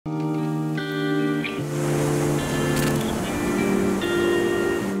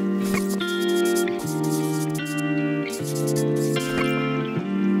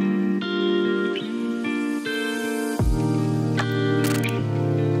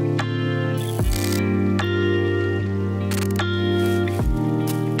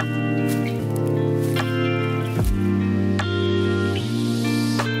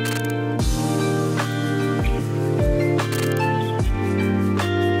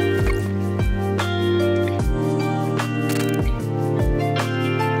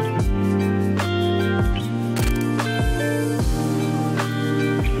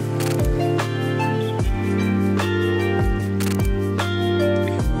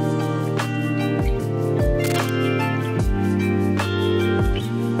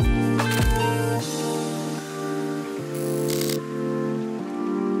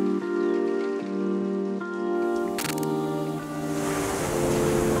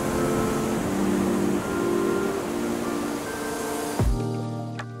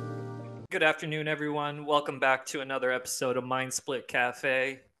Good afternoon, everyone. Welcome back to another episode of Mind Split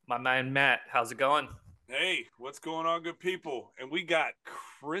Cafe. My man Matt, how's it going? Hey, what's going on, good people? And we got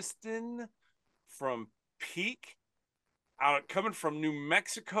Kristin from Peak out coming from New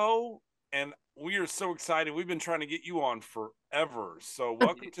Mexico, and we are so excited. We've been trying to get you on forever. So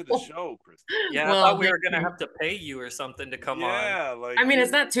welcome to the show, Kristin. Yeah, I Well, thought we thank were gonna you. have to pay you or something to come on. Yeah, I like mean,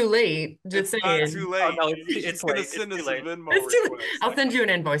 it's not too late. Just it's not too saying. Oh late. no, She's it's gonna late. It's send too us a late. Venmo It's too late. request. I'll send you an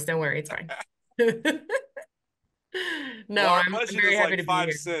invoice. Don't worry. It's fine. Well, No, our I'm budget very is happy like to be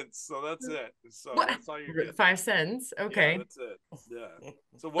 5 cents, so that's it. So What? that's all you're getting. 5 cents? Yeah, Okay. that's it. Yeah.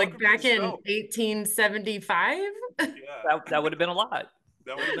 So Like welcome to the back in show. 1875? Yeah, That would have been a lot.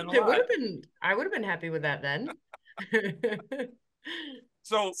 that Would would have have been been a a It would lot. lot. have been, I would have been happy with that then.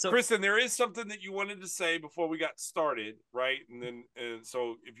 So, So Kristen, there is something that you wanted to say before we got started, right? And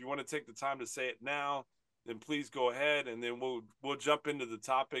so if you want to take the time to say it now, then please go ahead, and then we'll jump into the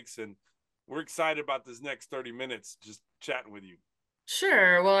topics. And we're excited about this next 30 minutes, just chatting with you.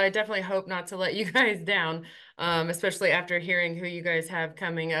 Sure. Well, I definitely hope not to let you guys down, especially after hearing who you guys have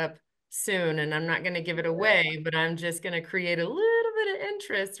coming up soon. And I'm not going to give it yeah, away, but I'm just going to create a little bit of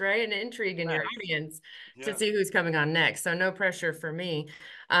interest, right? And intrigue in your nice. audience to Yeah. see who's coming on next. So no pressure for me.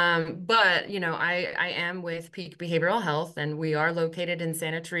 But I am with Peak Behavioral Health, and we are located in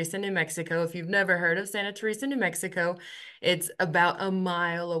Santa Teresa, New Mexico. If you've never heard of Santa Teresa, New Mexico, it's about a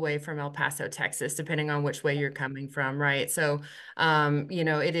mile away from El Paso, Texas, depending on which way you're coming from, right? So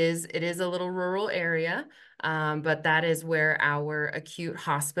it is a little rural area, but that is where our acute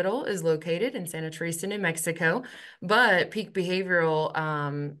hospital is located in Santa Teresa, New Mexico. But Peak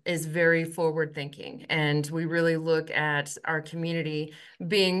Behavioral is very forward thinking, and we really look at our community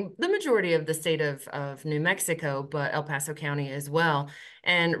being the majority of the state of New Mexico, but El Paso County as well,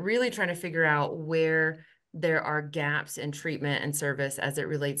 and really trying to figure out where there are gaps in treatment and service as it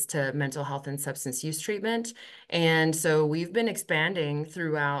relates to mental health and substance use treatment. And so we've been expanding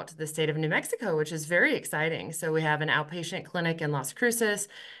throughout the state of New Mexico, which is very exciting. So we have an outpatient clinic in Las Cruces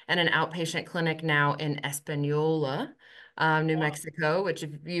and an outpatient clinic now in Espanola, New Wow. Mexico, which if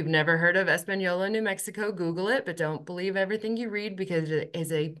you've never heard of Espanola, New Mexico, Google it, but don't believe everything you read because it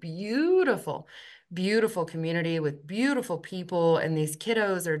is a beautiful, beautiful community with beautiful people. And these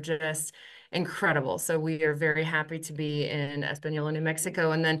kiddos are just incredible. So we are very happy to be in Espanola, New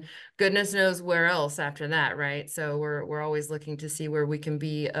Mexico. And then goodness knows where else after that, right? So we're always looking to see where we can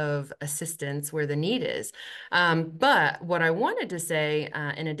be of assistance where the need is. But what I wanted to say,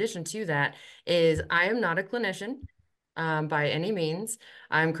 in addition to that, is I am not a clinician. By any means.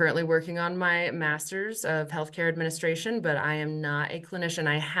 I'm currently working on my master's of healthcare administration, but I am not a clinician.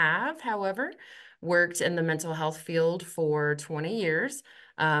 I have, however, worked in the mental health field for 20 years.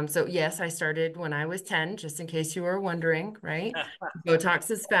 So yes, I started when I was 10, just in case you were wondering, right? Botox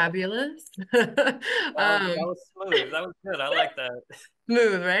is fabulous. That was smooth. That was good. I like that.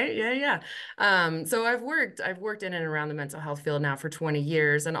 Smooth, right? Yeah, yeah. So I've worked in and around the mental health field now for 20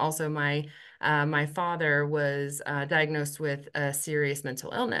 years, and also my father was diagnosed with a serious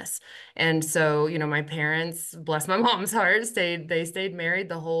mental illness, and so my parents, bless my mom's heart, stayed married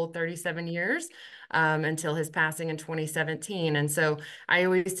the whole 37 years. Until his passing in 2017. And so I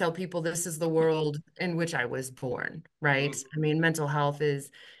always tell people this is the world in which I was born, right? Mhm. I mean, mental health is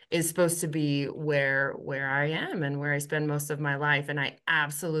supposed to be where I am and where I spend most of my life. And I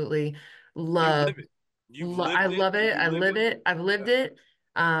absolutely You love live it. You've I lived it love and it. you I live live it. it. I've lived Yeah. it.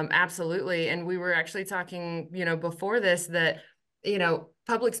 Absolutely. And we were actually talking, before this that,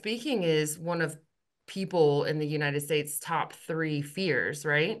 public speaking is one of people in the United States' top three fears,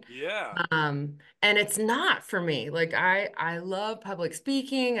 right? Yeah. And it's not for me. Like I love public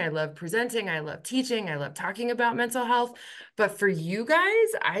speaking, I love presenting, I love teaching, I love talking about mental health. But for you guys,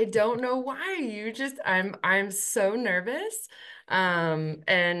 I don't know why. I'm so nervous. And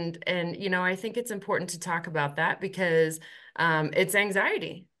I think it's important to talk about that because it's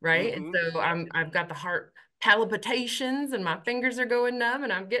anxiety, right? And Mm-hmm. so I've got the heart palpitations and my fingers are going numb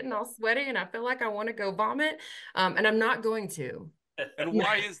and I'm getting all sweaty and I feel like I want to go vomit. And I'm not going to. And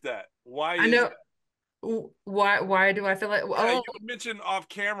why is that? Why I is know. Why do I feel like, Yeah, oh, you had mentioned off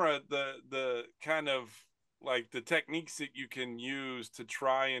camera the kind of like the techniques that you can use to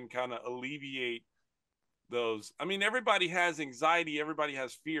try and kind of alleviate those. I mean, everybody has anxiety, everybody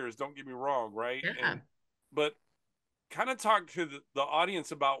has fears, don't get me wrong, right? And yeah. but kind of talk to the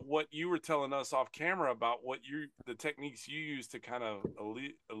audience about what you were telling us off camera about what the techniques you use to kind of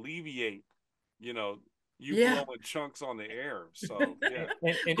alleviate, you know, you Yeah. blowing chunks on the air. So, yeah.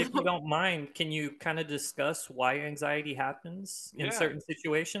 And if you don't mind, can you kind of discuss why anxiety happens in Yeah. certain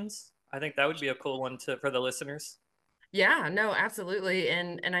situations? I think that would be a cool one for the listeners. Yeah, no, absolutely.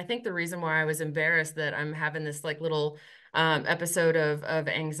 And I think the reason why I was embarrassed that I'm having this like little episode of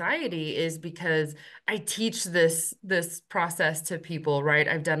anxiety is because I teach this process to people, right?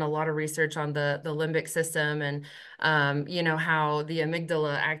 I've done a lot of research on the limbic system and you know, how the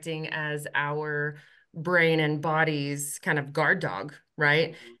amygdala acting as our brain and body's kind of guard dog,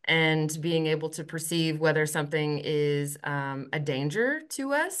 right? Mhm. And being able to perceive whether something is a danger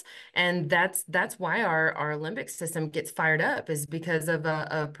to us. And that's why our limbic system gets fired up, is because of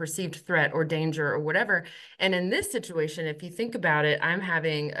a perceived threat or danger or whatever. And in this situation, if you think about it, I'm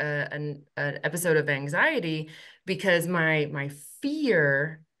having an episode of anxiety because my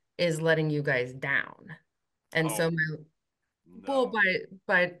fear is letting you guys down. And so Oh my well, no.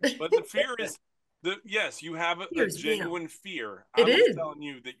 by But the fear is yes, you have a fear's real. genuine fear. It I'm just is. telling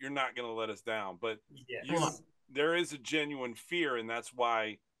you that you're not going to let us down, but you Yes. Well, there is a genuine fear, and that's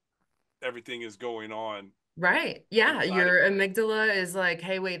why everything is going on right. Yeah. inside of Your you. amygdala is like,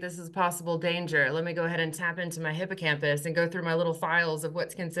 hey, wait, this is possible danger. Let me go ahead and tap into my hippocampus and go through my little files of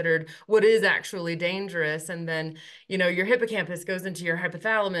what's considered what is actually dangerous. And then, you know, your hippocampus goes into your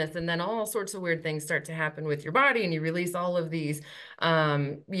hypothalamus, and then all sorts of weird things start to happen with your body. And you release all of these,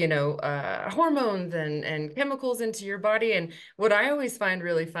 you know, hormones and chemicals into your body. And what I always find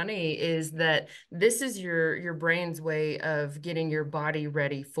really funny is that this is your brain's way of getting your body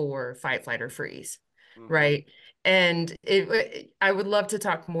ready for fight, flight, or freeze. Hmm. Right. And I would love to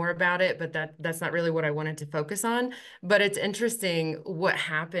talk more about it, but that's not really what I wanted to focus on. But it's interesting what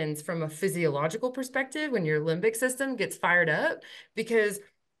happens from a physiological perspective when your limbic system gets fired up, because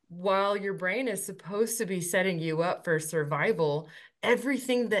while your brain is supposed to be setting you up for survival,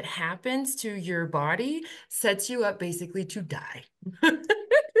 everything that happens to your body sets you up basically to die.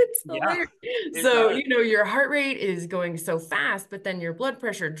 It's Yeah, hilarious. it So, does. you know, your heart rate is going so fast, but then your blood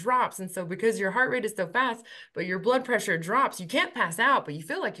pressure drops. And so, because your heart rate is so fast, but your blood pressure drops, you can't pass out, but you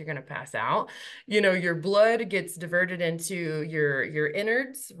feel like you're going to pass out. You know, your blood gets diverted into your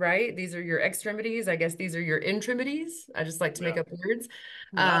innards, right? These are your extremities. I guess these are your intrimities. I just like to make Yeah. up words.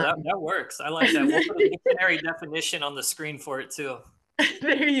 No, Um, that works. I like that. We'll put a dictionary definition on the screen for it too.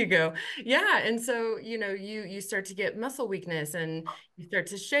 There you go. Yeah. And so, you know, you start to get muscle weakness and you start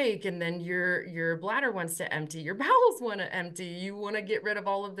to shake, and then your bladder wants to empty, your bowels want to empty. You want to get rid of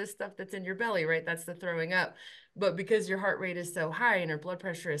all of this stuff that's in your belly, right? That's the throwing up. But because your heart rate is so high and your blood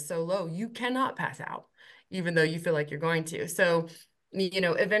pressure is so low, you cannot pass out, even though you feel like you're going to. So, you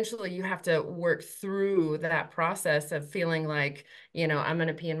know, eventually you have to work through that process of feeling like, you know, I'm going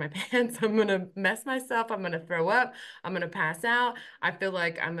to pee in my pants, I'm going to mess myself, I'm going to throw up, I'm going to pass out. I feel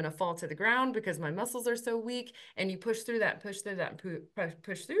like I'm going to fall to the ground because my muscles are so weak. And you push through that, push through that,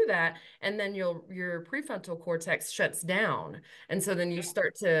 push through that. And then your prefrontal cortex shuts down. And so then you Yeah.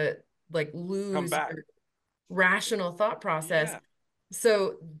 start to like Come lose back. your rational thought process. Yeah.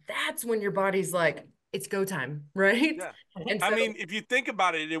 So that's when your body's like, it's go time, right? Yeah. And I so, mean, if you think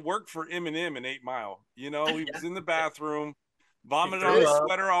about it, it worked for Eminem in 8 Mile. You know, he Yeah, was in the yeah. bathroom, He vomited on threw his up.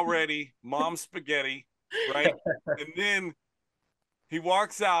 sweater already, mom spaghetti, right? And then he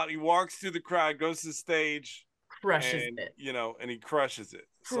walks out, he walks through the crowd, goes to the stage, crushes and, it, you know, and he crushes it.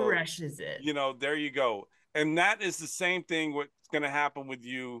 So, crushes it. you know, there you go. And that is the same thing what's going to happen with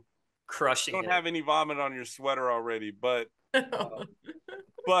you. Crushing Don't it. have any vomit on your sweater already, but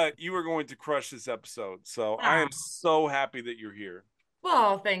you are going to crush this episode. So I Ah. am so happy that you're here.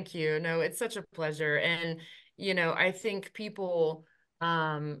 Well, thank you. No, it's such a pleasure. And, you know, I think people,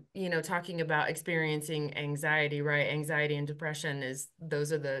 you know, talking about experiencing anxiety, right? Anxiety and depression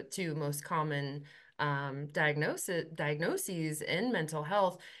those are the two most common diagnoses in mental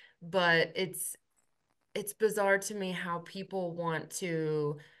health. But it's bizarre to me how people want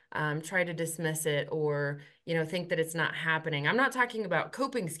to try to dismiss it, or you know, think that it's not happening. I'm not talking about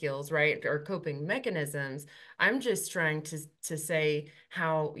coping skills, right, or coping mechanisms. I'm just trying to say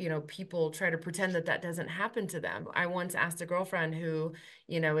how, you know, people try to pretend that that doesn't happen to them. I once asked a girlfriend who,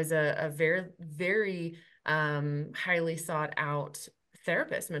 you know, is a very highly sought out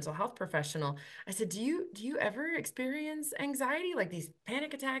therapist, mental health professional. I said, do you ever experience anxiety, like these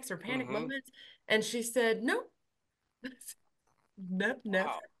panic attacks or panic Mm-hmm. moments? And she said, no, no, never,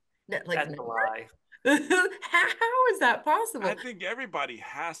 Wow. like That's a never. lie. How is that I possible? think everybody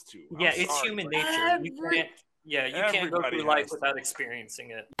has to. I'm Yeah, it's sorry, human but nature. You Every can't, yeah, you can't go everybody through life has to. without experiencing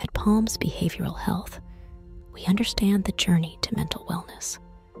it. At Palms Behavioral Health, we understand the journey to mental wellness.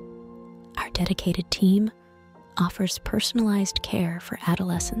 Our dedicated team offers personalized care for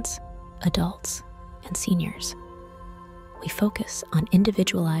adolescents, adults, and seniors. We focus on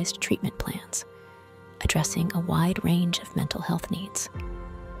individualized treatment plans, addressing a wide range of mental health needs.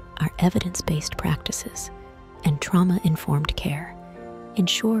 Our evidence-based practices and trauma-informed care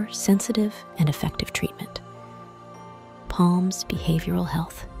ensure sensitive and effective treatment. Palms Behavioral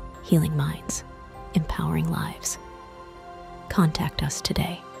Health, healing minds, empowering lives. Contact us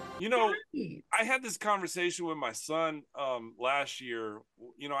today. You know, I had this conversation with my son last year.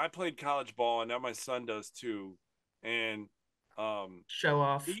 You know, I played college ball, and now my son does too. And show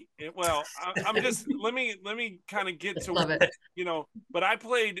off. I'm just let me kind of get to Love it. You know, but I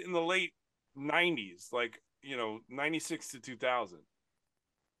played in the late 90s, like, you know, 96 to 2000.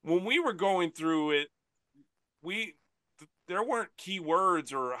 When we were going through it, there weren't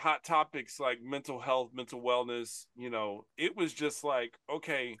keywords or hot topics like mental health, mental wellness. You know, it was just like,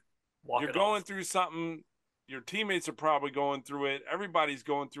 okay, you're going through something. Your teammates are probably going through it. Everybody's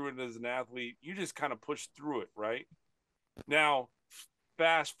going through it as an athlete. You just kind of push through it, right? Now,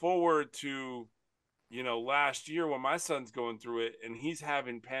 fast forward to, you know, last year when my son's going through it and he's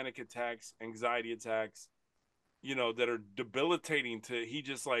having panic attacks, anxiety attacks, you know, that are debilitating he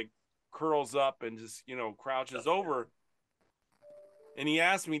just like curls up and just, you know, crouches over. And he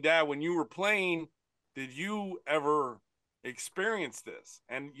asked me, Dad, when you were playing, did you ever experience this?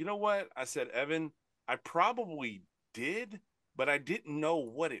 And you know what? I said, Evan, I probably did, but I didn't know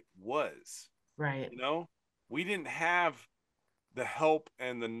what it was. Right. You know, we didn't have the help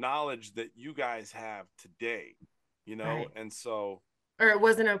and the knowledge that you guys have today, you know? Right. And so, or it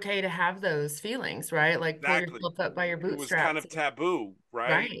wasn't okay to have those feelings, right? Like exactly. Pull yourself up by your bootstraps. It was kind of taboo,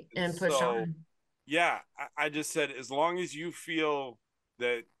 right? Right. And push on. Yeah, I just said, as long as you feel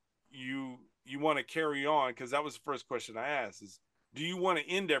that you want to carry on, because that was the first question I asked is, do you want to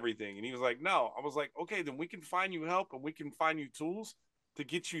end everything? And he was like, no. I was like, okay, then we can find you help and we can find you tools to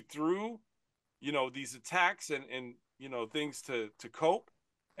get you through, you know, these attacks and you know, things to cope.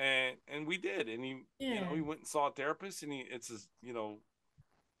 And we did. And he, you know, he went and saw a therapist, and you know,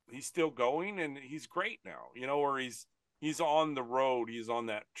 he's still going and he's great now, you know, or he's on the road. He's on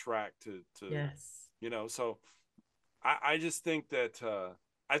that track to yes, you know, so I just think that,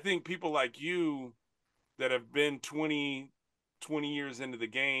 I think people like you that have been 20 years into the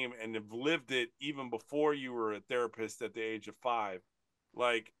game and have lived it even before you were a therapist at the age of 5,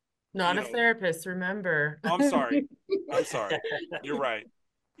 like, not a therapist, remember. I'm sorry. You're right.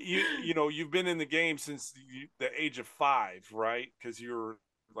 You know, you've been in the game since the age of 5, right? Because you're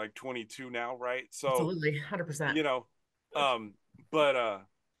like 22 now, right? So absolutely, 100%. You know, but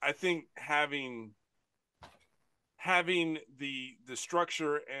I think having the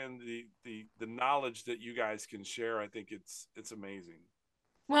structure and the knowledge that you guys can share, I think it's amazing.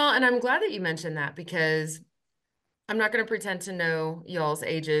 Well, and I'm glad that you mentioned that, because I'm not going to pretend to know y'all's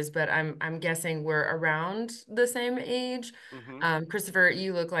ages, but I'm guessing we're around the same age. Mm-hmm. Christopher,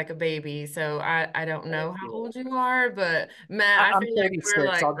 you look like a baby, so I don't know how old you are, but Matt, I feel like we're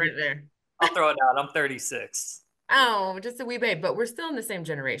like right there. I'll throw it out. I'm 36. Oh, just a wee babe, but we're still in the same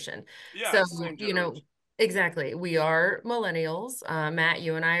generation. Yeah, so same generation. You know, exactly. We are millennials. Matt,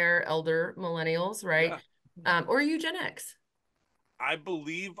 you and I are elder millennials, right? Yeah. Or are you Gen X? I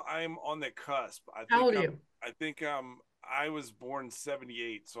believe I'm on the cusp. How old are you? I think I was born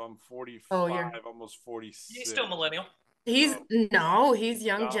 78, so I'm 45, almost 46. He's still millennial. He's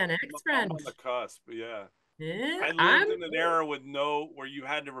young Gen X friend. I'm on the cusp, yeah. Yeah, I lived in an era where you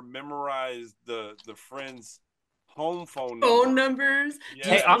had to memorize the friends' home phone numbers. Yeah.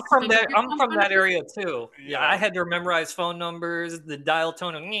 Hey, I'm from that area too. Yeah, I had to memorize phone numbers, the dial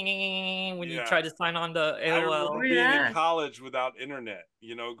tone when you tried to sign on to AOL. I remember being in college without internet,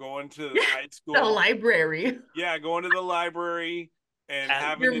 you know, going to high school. The library. Yeah, going to the library and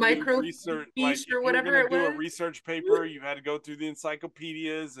having your to do research, like if or whatever you were going to do a research paper, you had to go through the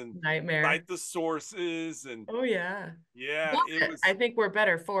encyclopedias and cite the sources and yeah, but it was. I think we're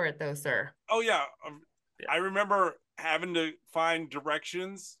better for it though, sir. Oh yeah, I remember having to find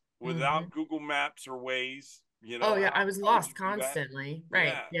directions without Google Maps or Waze. You know. Oh yeah, I was lost constantly.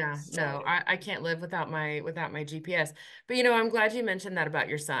 Right. Yeah. No, I can't live without my GPS. But you know, I'm glad you mentioned that about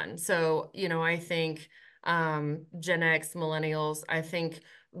your son. So, you know, I think Gen X, millennials, I think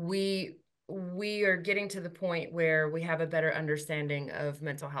we are getting to the point where we have a better understanding of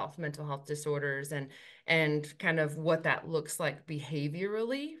mental health disorders, and kind of what that looks like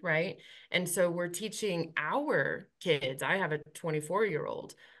behaviorally, right? And so we're teaching our kids. I have a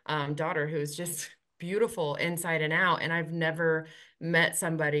 24-year-old daughter who's just beautiful inside and out, and I've never met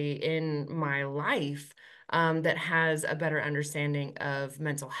somebody in my life that has a better understanding of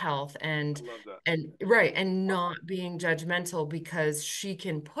mental health and not being judgmental, because she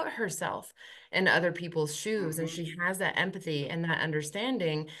can put herself in other people's shoes and she has that empathy and that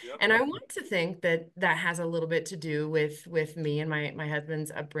understanding. And I want to think that has a little bit to do with me and my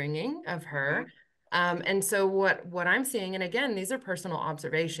husband's upbringing of her. And so what I'm seeing, and again, these are personal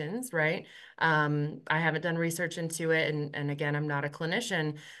observations, right? I haven't done research into it, and again, I'm not a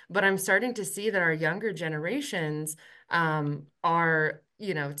clinician, but I'm starting to see that our younger generations are,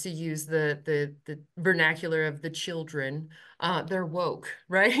 you know, to use the vernacular of the children, they're woke,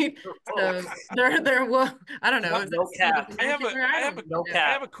 right? So they're woke. I don't know. Is No that still the cap. vernacular? I don't No know. cap.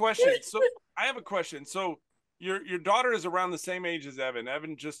 I have a question. So I have a question. So your daughter is around the same age as Evan.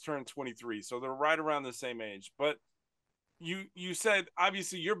 Evan just turned 23, so they're right around the same age. But you said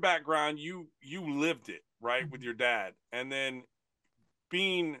obviously your background, you lived it, right, with your dad. And then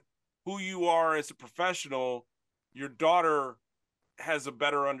being who you are as a professional, your daughter has a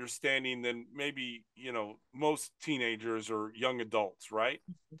better understanding than maybe, you know, most teenagers or young adults, right?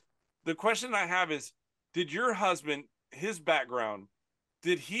 The question I have is, did your husband, his background,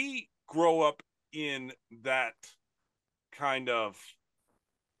 did he grow up in that kind of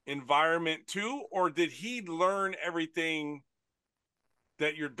environment too, or did he learn everything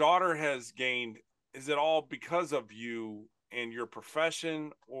that your daughter has gained? Is it all because of you and your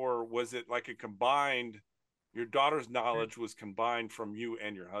profession, or was it like a combined, your daughter's knowledge was combined from you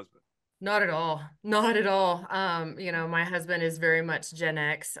and your husband? Not at all. Not at all. You know, my husband is very much Gen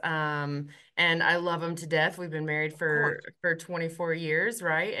X, and I love him to death. We've been married for 24 years,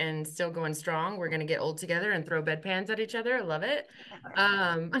 right? And still going strong. We're gonna get old together and throw bedpans at each other. I love it.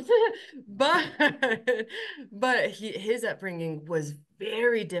 Um, but his upbringing was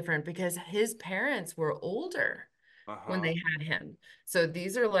very different because his parents were older when they had him. So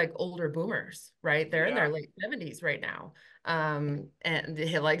these are like older boomers, right? They're in their late 70s right now. And they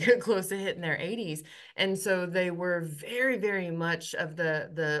hit like close to hitting their 80s. And so they were very, very much of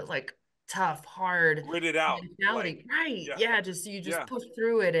the like tough, hard Gritted out, mentality. Right. yeah, Yeah. Just you just yeah, push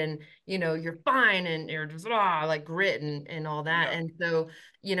through it and you know you're fine and you're just like grit and all that. yeah. And so,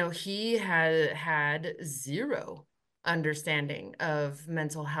 you know, he had zero understanding of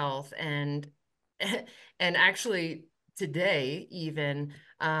mental health and actually today even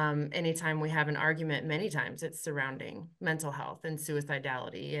anytime we have an argument, many times it's surrounding mental health and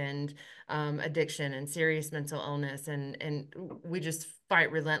suicidality and addiction and serious mental illness and we just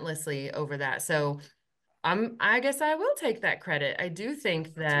fight relentlessly over that. So I guess I will take that credit. I do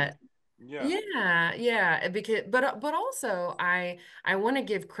think that Yeah, yeah, because but also I want to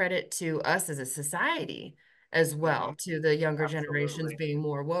give credit to us as a society as well, to the younger generations Absolutely. being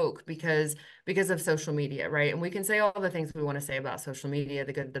more woke because of social media, right? And we can say all the things we want to say about social media,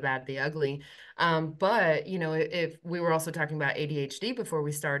 the good, the bad, the ugly. But you know, if we were also talking about ADHD before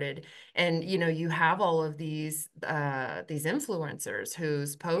we started, and you know, you have all of these influencers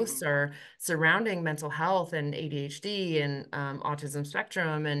whose posts are surrounding mental health and ADHD and autism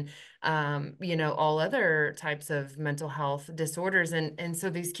spectrum and you know, all other types of mental health disorders. And so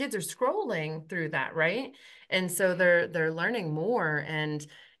these kids are scrolling through that, right? And so they're learning more and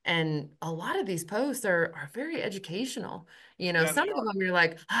a lot of these posts are very educational. You know, yeah, some they of are. them you're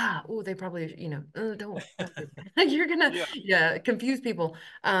like, oh, they probably, you know, don't do that. You're gonna, Yeah, yeah, confuse people.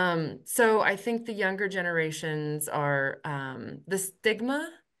 So I think the younger generations are the stigma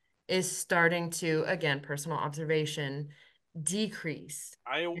is starting to, again, personal observation, decrease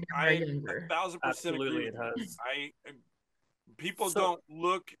in I our a younger. thousand percent agree Absolutely, with it you. has. People So don't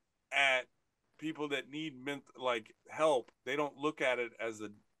look at people that need like help. They don't look at it as a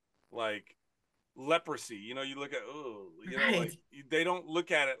like leprosy. You know, you look at, oh, you know, Right, like they don't look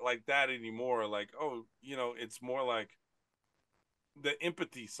at it like that anymore. Like, oh, you know, it's more like the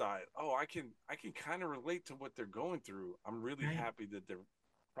empathy side. Oh, I can kind of relate to what they're going through. I'm really right. happy that they're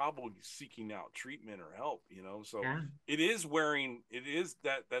probably seeking out treatment or help, you know. So Yeah. it is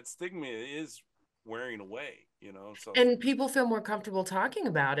that stigma is wearing away, you know. So And people feel more comfortable talking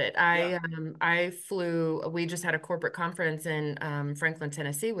about it. yeah, We just had a corporate conference in Franklin,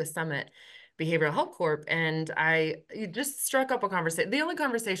 Tennessee with Summit Behavioral Health Corp. And you just struck up a conversation. The only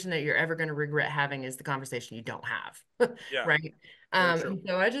conversation that you're ever going to regret having is the conversation you don't have. yeah, Right. very true. And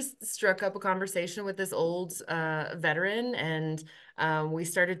so I just struck up a conversation with this old veteran and we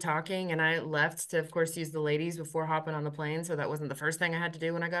started talking and I left to, of course, use the ladies before hopping on the plane. So that wasn't the first thing I had to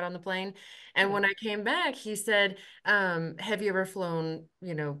do when I got on the plane. And when I came back, he said, have you ever flown,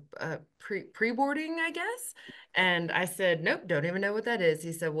 you know, pre-boarding, I guess? And I said, nope, don't even know what that is.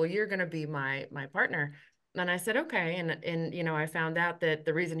 He said, well, you're going to be my partner. And I said, okay. And, you know, I found out that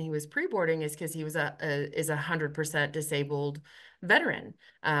the reason he was pre-boarding is because he was is 100% disabled veteran.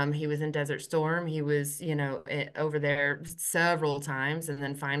 He was in Desert Storm. He was, you know, over there several times and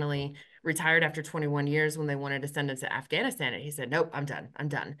then finally retired after 21 years when they wanted to send him to Afghanistan. And he said, nope, I'm done. I'm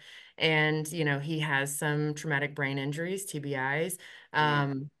done. And, you know, he has some traumatic brain injuries, TBIs,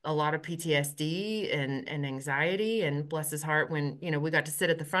 a lot of PTSD and anxiety. And bless his heart, when, you know, we got to sit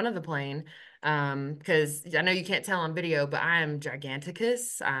at the front of the plane, because I know you can't tell on video, but I am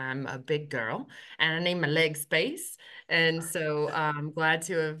giganticus. I'm a big girl and I need my leg space. And so I'm glad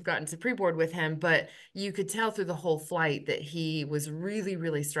to have gotten to pre-board with him. But you could tell through the whole flight that he was really,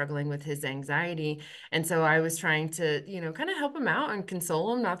 really struggling with his anxiety. And so I was trying to, you know, kind of help him out and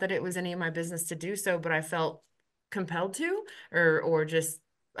console him. Not that it was any of my business to do so, but I felt compelled to, or just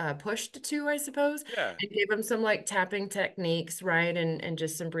pushed to, I suppose. Yeah. And gave him some like tapping techniques, right? And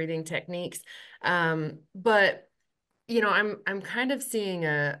just some breathing techniques. But you know, I'm kind of seeing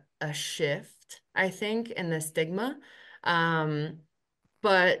a shift, I think, in the stigma.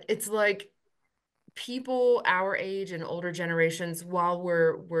 But it's like people our age and older generations, while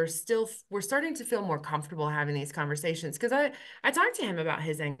we're starting to feel more comfortable having these conversations, because I talked to him about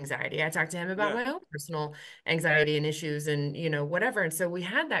his anxiety. I talked to him about my own personal anxiety and issues and, you know, whatever. And so we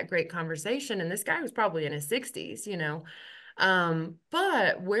had that great conversation, and this guy was probably in his 60s, you know.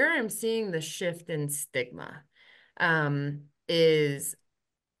 But where I'm seeing the shift in stigma is,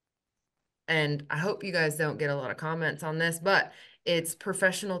 and I hope you guys don't get a lot of comments on this, but it's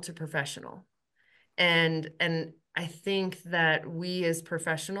professional to professional. And I think that we as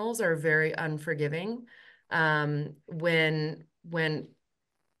professionals are very unforgiving when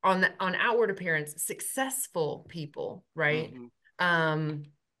on outward appearance, successful people, right?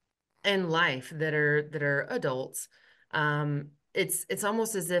 In life that are adults, it's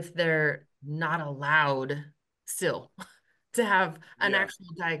almost as if they're not allowed still to have an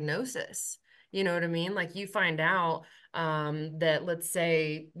actual diagnosis. You know what I mean? Like you find out that, let's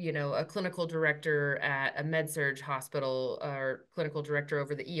say, you know, a clinical director at a med-surg hospital or clinical director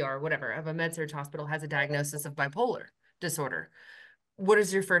over the ER, whatever, of a med-surg hospital has a diagnosis of bipolar disorder. What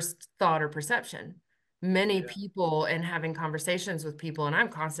is your first thought or perception? Many people, and having conversations with people, and I'm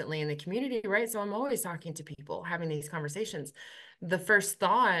constantly in the community, right? So I'm always talking to people, having these conversations. The first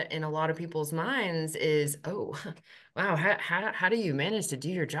thought in a lot of people's minds is, oh, wow, how do you manage to do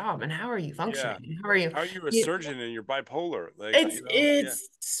your job? And how are you functioning? How are you? How are you a surgeon and you're bipolar? Like, It's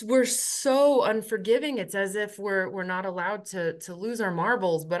we're so unforgiving. It's as if we're not allowed to lose our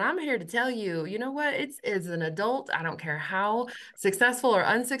marbles. But I'm here to tell you, you know what? It's as an adult, I don't care how successful or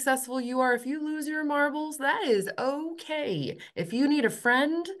unsuccessful you are. If you lose your marbles, that is okay. If you need a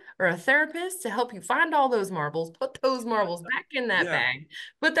friend or a therapist to help you find all those marbles, put those marbles back in that bag.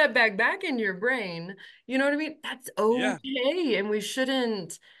 Put that bag back in your brain. You know what I mean? That's okay. And we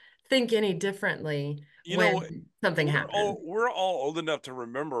shouldn't think any differently when something happens. We're all old enough to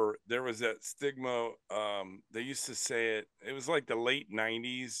remember there was that stigma. They used to say it was like the late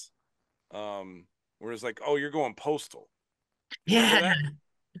 90s, where it's like, oh, you're going postal. Remember that?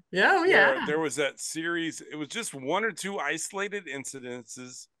 Oh, where there was that series. It was just one or two isolated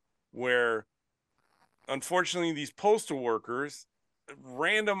incidences where, unfortunately, these postal workers,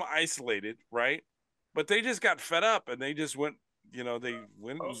 random isolated, right? But they just got fed up and they just went, you know, they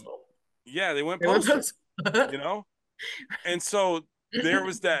went postal. They went postal. You know? And so there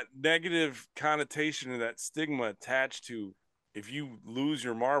was that negative connotation and that stigma attached to, if you lose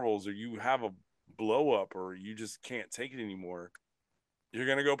your marbles or you have a blow up or you just can't take it anymore, you're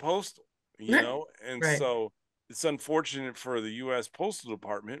going to go postal, you know? And so it's unfortunate for the U.S. Postal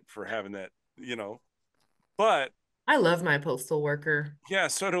Department for having that, you know, but I love my postal worker. Yeah,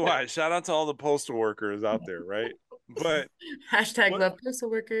 so do I. Shout out to all the postal workers out there, right? But love postal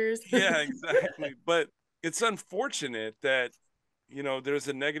workers. Yeah, exactly. But it's unfortunate that, you know, there's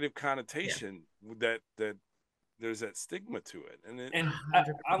a negative connotation that there's that stigma to it. And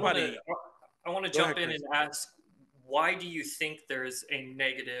I want to jump in and ask, why do you think there's a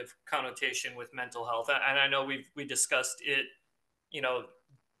negative connotation with mental health? And I know we discussed it, you know,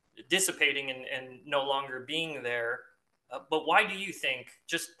 dissipating and no longer being there. But why do you think,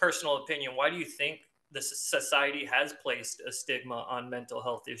 just personal opinion, why do you think the society has placed a stigma on mental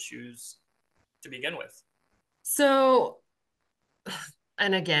health issues to begin with? So,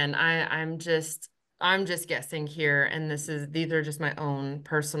 and again, I'm just guessing here, and these are just my own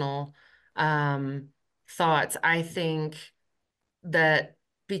personal thoughts. I think that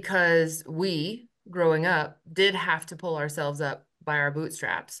because we, growing up, did have to pull ourselves up by our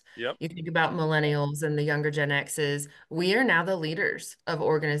bootstraps. Yep. You think about millennials and the younger Gen X's, we are now the leaders of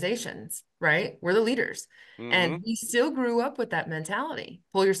organizations, right? We're the leaders. And we still grew up with that mentality.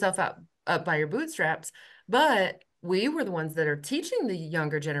 Pull yourself up by your bootstraps. But we were the ones that are teaching the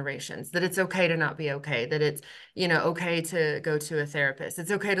younger generations that it's okay to not be okay, that it's, you know, okay to go to a therapist.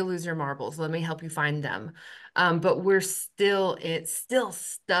 It's okay to lose your marbles. Let me help you find them. But it's still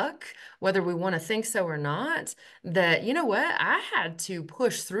stuck, whether we want to think so or not, that, you know what, I had to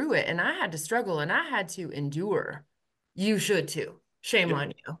push through it and I had to struggle and I had to endure. You should too. Shame on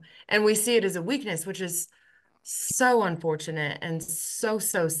you. And we see it as a weakness, which is so unfortunate and so,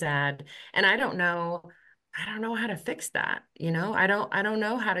 so sad. And I don't know how to fix that. You know, I don't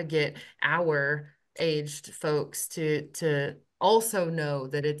know how to get our aged folks to also know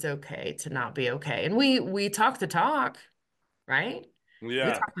that it's okay to not be okay. And we talk the talk, right? We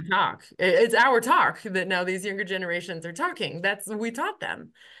Yeah. talk the talk. It's our talk that now these younger generations are talking. We taught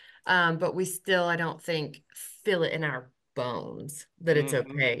them. But we still, I don't think, feel it in our bones that it's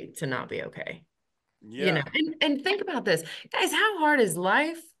okay to not be okay. Yeah. You know, and think about this, guys, how hard is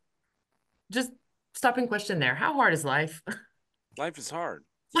life? Just stopping question there. How hard is life? Life is hard.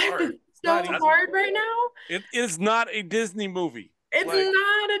 Life is It's so not easy. hard right now. It is not a Disney movie. It's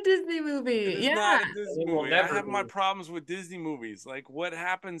not a Disney movie. It is Yeah. not a Disney movie. I have my be. problems with Disney movies. Like, what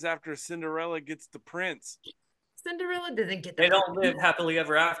happens after Cinderella gets the prince? Cinderella doesn't get the They don't live happily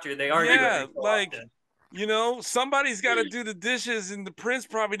ever after. They argue. Yeah, like, you know, somebody's got to do the dishes, and the prince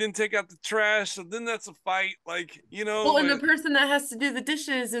probably didn't take out the trash, so then that's a fight. Like, you know. Well, and the person that has to do the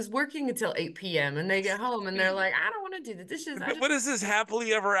dishes is working until 8 p.m. and they get home and they're like, I don't want to do the dishes. What is this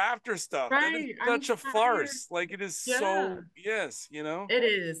happily ever after stuff? Right. That is such a farce. Like, it is so, yes, you know. It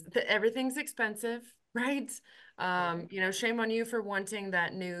is. Everything's expensive, right? You know, shame on you for wanting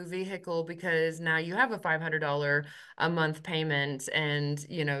that new vehicle because now you have a $500 a month payment and,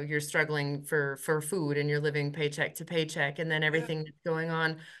 you know, you're struggling for food and you're living paycheck to paycheck. And then everything that's going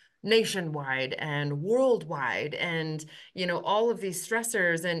on nationwide and worldwide and, you know, all of these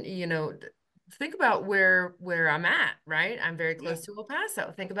stressors and, you know, think about where I'm at, right? I'm very close to El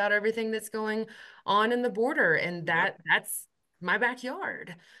Paso. Think about everything that's going on in the border and that's my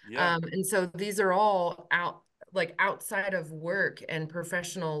backyard. And so these are all outside of work and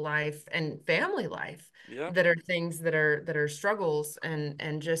professional life and family life that are things that are struggles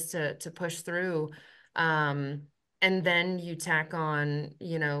and just to push through. And then you tack on,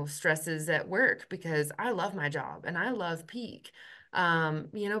 you know, stresses at work because I love my job and I love peak. You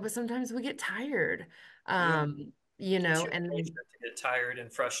know, but sometimes we get tired. You know, and then to get tired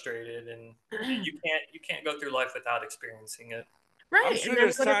and frustrated and you can't go through life without experiencing it. Right. I'm sure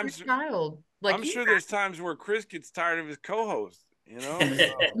there's times like I'm sure there's times where Chris gets tired of his co-host, you know?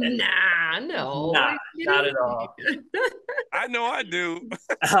 So. No. Not at all. I know I do.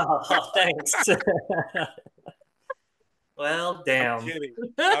 Oh, thanks. Well, damn. I'm kidding.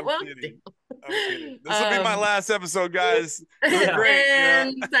 I'm kidding. This will be my last episode, guys. It was great.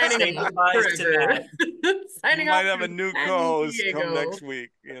 And signing off forever. You might have a new co-host come next week,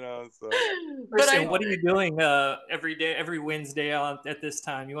 you know. So, Kristin, what are you doing every day, every Wednesday at this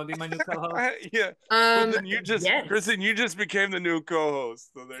time? You want to be my new co-host? Yeah. Well, then Kristin, you just became the new co-host.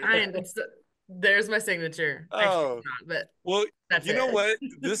 So there's my signature. Oh, actually, not, but well, you know what?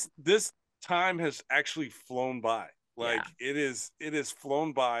 This time has actually flown by. Like it is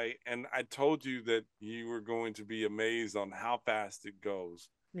flown by, and I told you that you were going to be amazed on how fast it goes.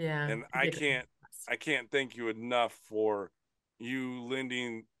 Yeah. And I can't thank you enough for you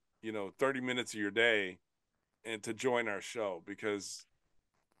lending, you know, 30 minutes of your day and to join our show, because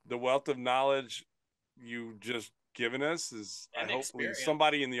the wealth of knowledge you just given us is hopefully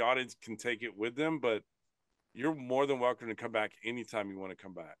somebody in the audience can take it with them, but you're more than welcome to come back anytime you want to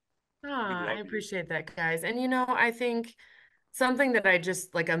come back. I appreciate that, guys. And, you know, I think something that I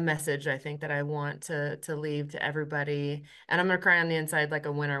just like a message I think that I want to leave to everybody, and I'm gonna cry on the inside like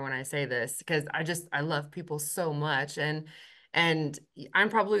a winner when I say this, because I love people so much, and I'm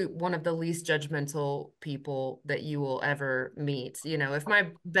probably one of the least judgmental people that you will ever meet. You know, if my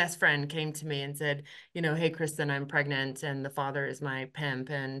best friend came to me and said, you know, hey, Kristin, I'm pregnant and the father is my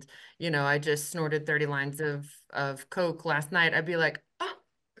pimp, and, you know, I just snorted 30 lines of Coke last night, I'd be like, oh,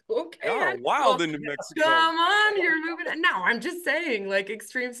 okay. Y'all wild in New Mexico. Come on, you're moving. No, I'm just saying, like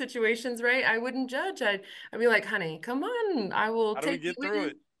extreme situations, right? I wouldn't judge. I'd be like, honey, come on. I will take you through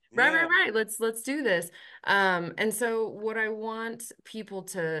it. Right. Let's do this. And so what I want people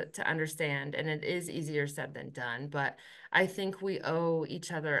to understand, and it is easier said than done, but I think we owe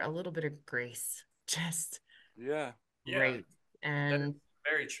each other a little bit of grace. Just great. And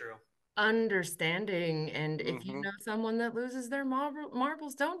very true. Understanding, and if you know someone that loses their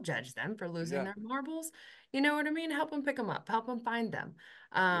marbles, don't judge them for losing their marbles. You know what I mean? Help them pick them up, help them find them,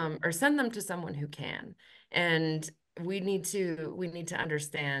 or send them to someone who can. And we need to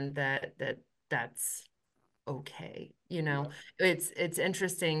understand that's okay. You know, it's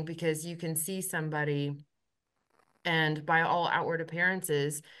interesting because you can see somebody, and by all outward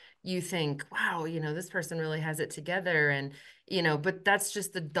appearances, you think, wow, you know, this person really has it together. And, you know, but that's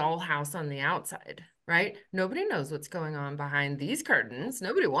just the dollhouse on the outside, right? Nobody knows what's going on behind these curtains.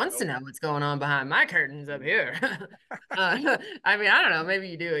 Nobody wants to know what's going on behind my curtains up here. I mean, I don't know, maybe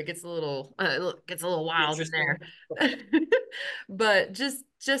you do. It gets a little wild in there. But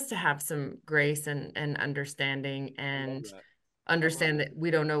just to have some grace and understanding, and understand that we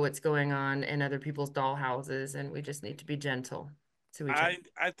don't know what's going on in other people's dollhouses, and we just need to be gentle to each other.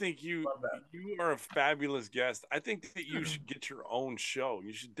 I think you are a fabulous guest. I think that you should get your own show.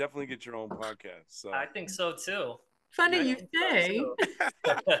 You should definitely get your own podcast. So I think so too. Funny you say.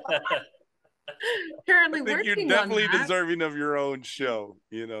 Currently I think working you're definitely deserving of your own show,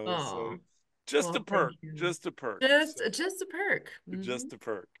 you know. So just a perk. Just a perk. Just a perk. Just a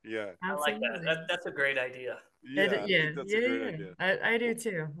perk. Yeah. I like that. That's a great idea. Yeah, I think that's a great idea. I do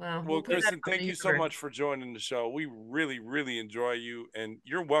too. Well, Kristin, thank you so much for joining the show. We really, really enjoy you, and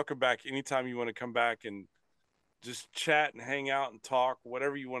you're welcome back anytime you want to come back and just chat and hang out and talk,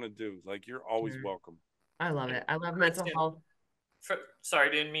 whatever you want to do. Like, you're always welcome. I love it. I love mental health. Sorry,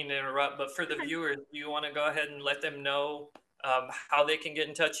 I didn't mean to interrupt, but for the viewers, do you want to go ahead and let them know how they can get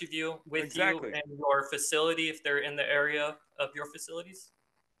in touch with you and your facility if they're in the area of your facilities?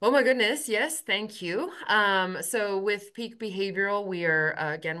 Oh my goodness. Yes. Thank you. So with Peak Behavioral, we are,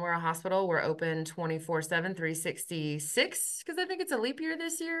 again, we're a hospital. We're open 24/7, 366, because I think it's a leap year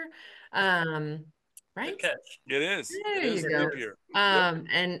this year. Right? It is. There you go. Leap year.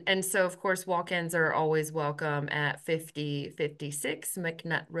 And so of course walk-ins are always welcome at 5056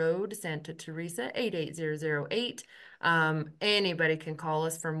 McNutt Road, Santa Teresa, 88008. Anybody can call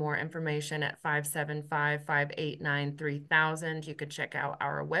us for more information at 575-589-3000. You could check out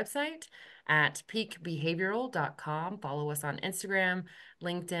our website at peakbehavioral.com. Follow us on Instagram,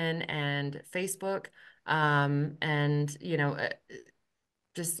 LinkedIn, and Facebook. And you know,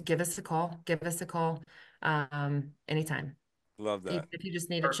 just give us a call. Give us a call anytime. Love that. Even if you just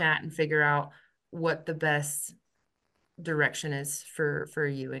need to chat and figure out what the best direction is for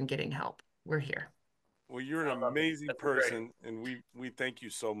you in getting help, we're here. Well, you're an amazing person, and we thank you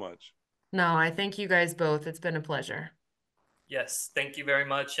so much. No, I thank you guys both. It's been a pleasure. Yes, thank you very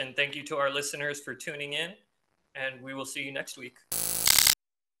much, and thank you to our listeners for tuning in, and we will see you next week.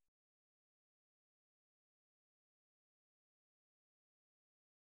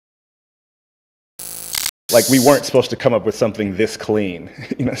 Like, we weren't supposed to come up with something this clean.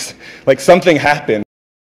 You know, like, something happened.